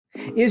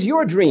Is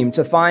your dream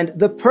to find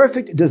the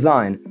perfect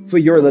design for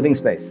your living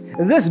space?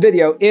 This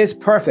video is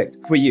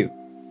perfect for you.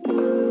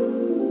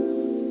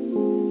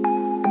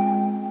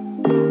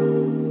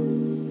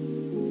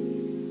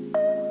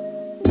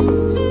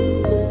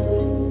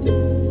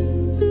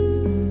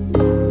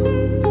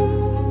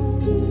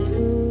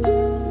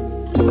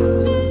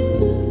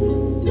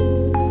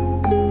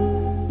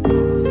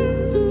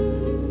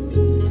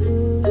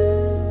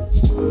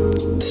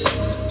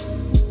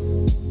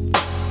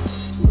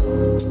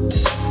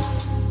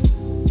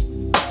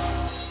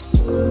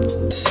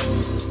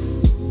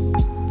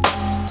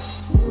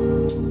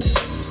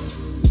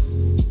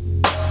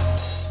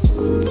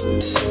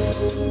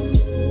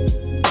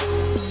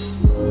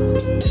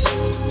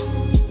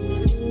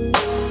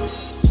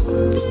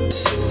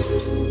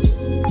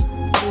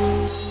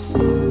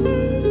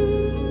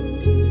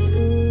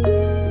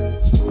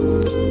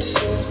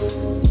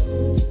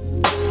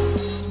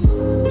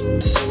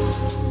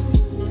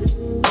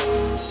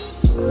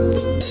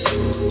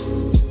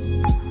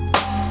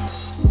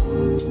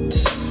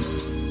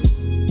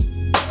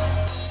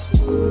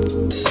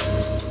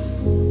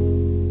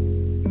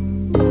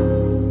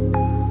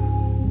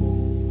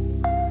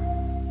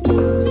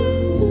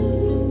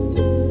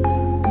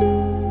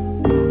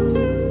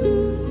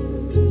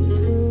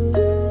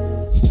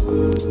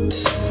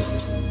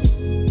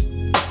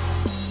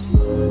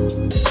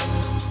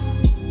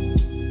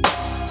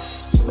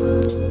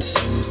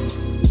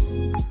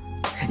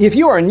 If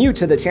you are new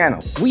to the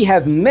channel, we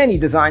have many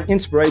design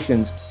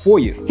inspirations for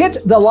you.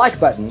 Hit the like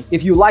button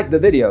if you like the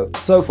video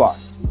so far.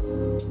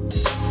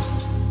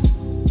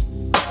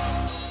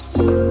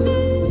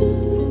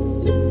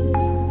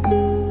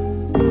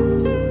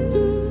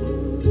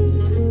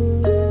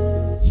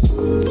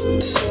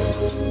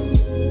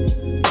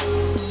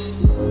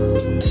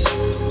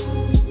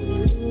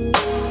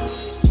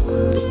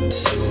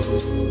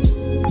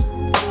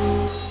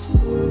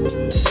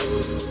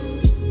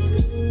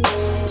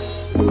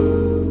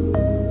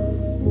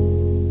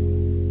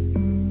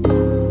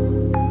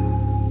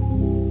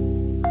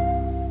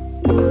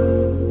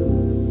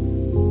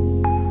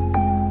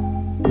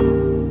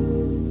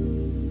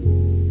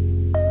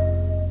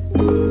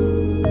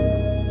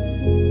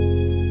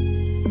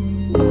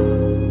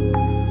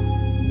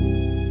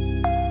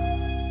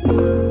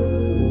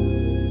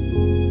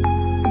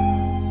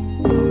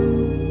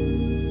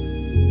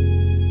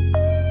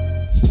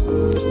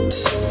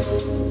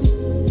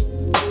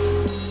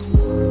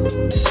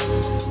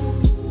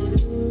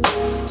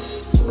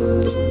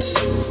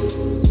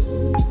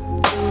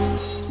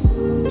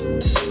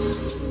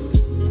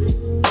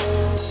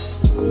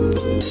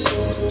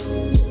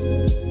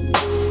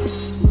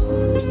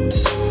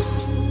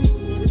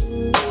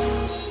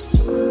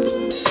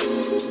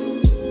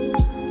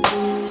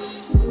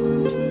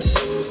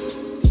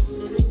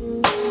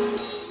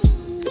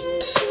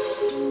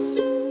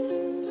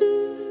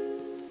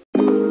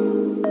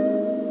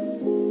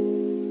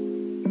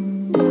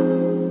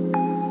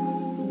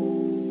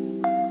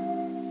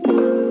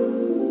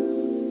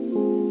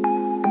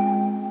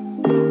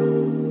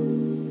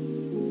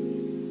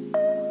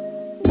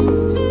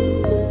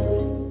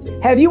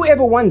 Have you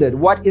ever wondered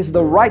what is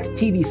the right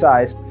TV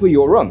size for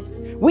your room?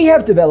 We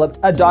have developed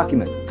a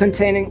document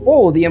containing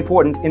all the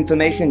important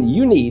information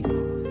you need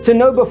to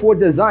know before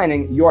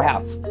designing your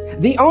house.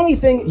 The only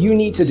thing you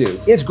need to do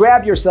is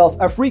grab yourself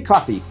a free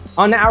copy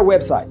on our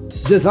website,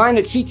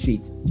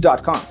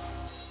 designacheatsheet.com.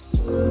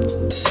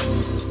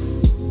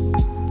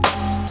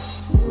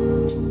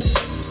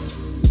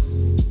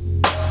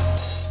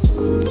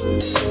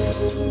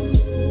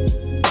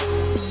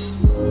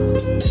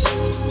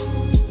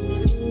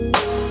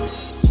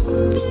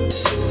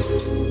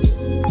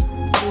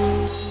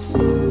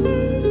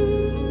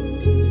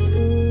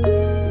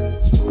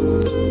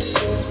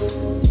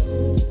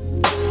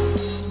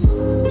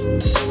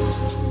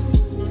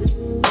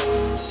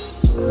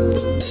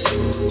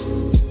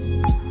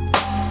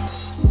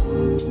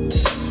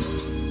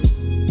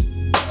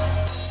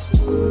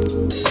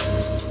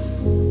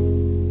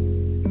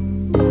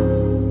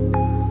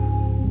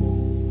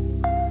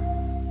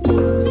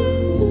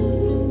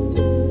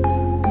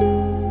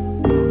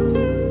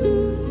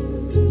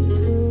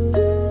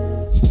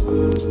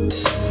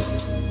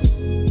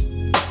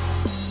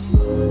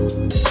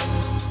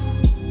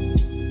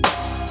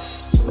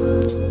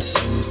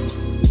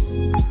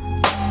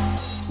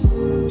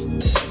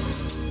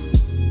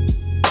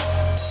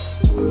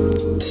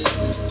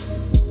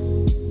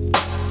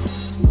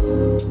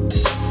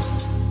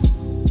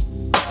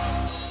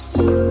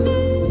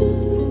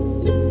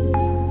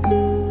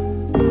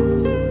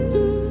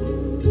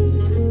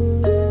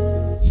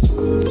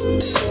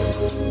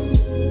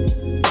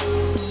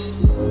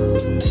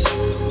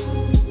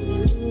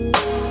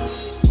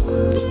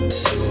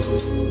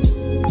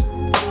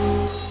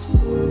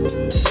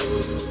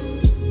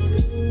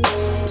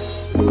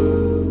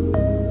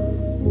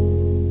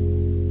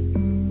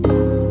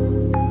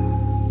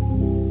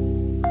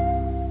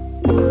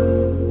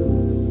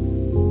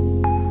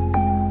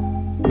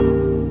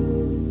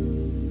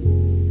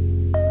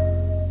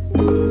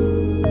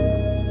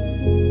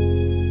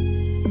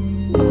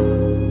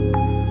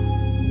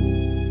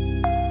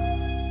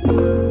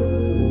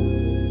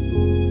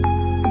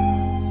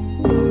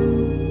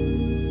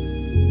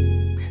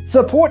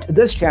 Support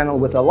this channel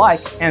with a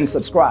like and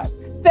subscribe.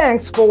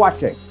 Thanks for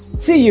watching.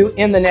 See you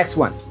in the next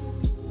one.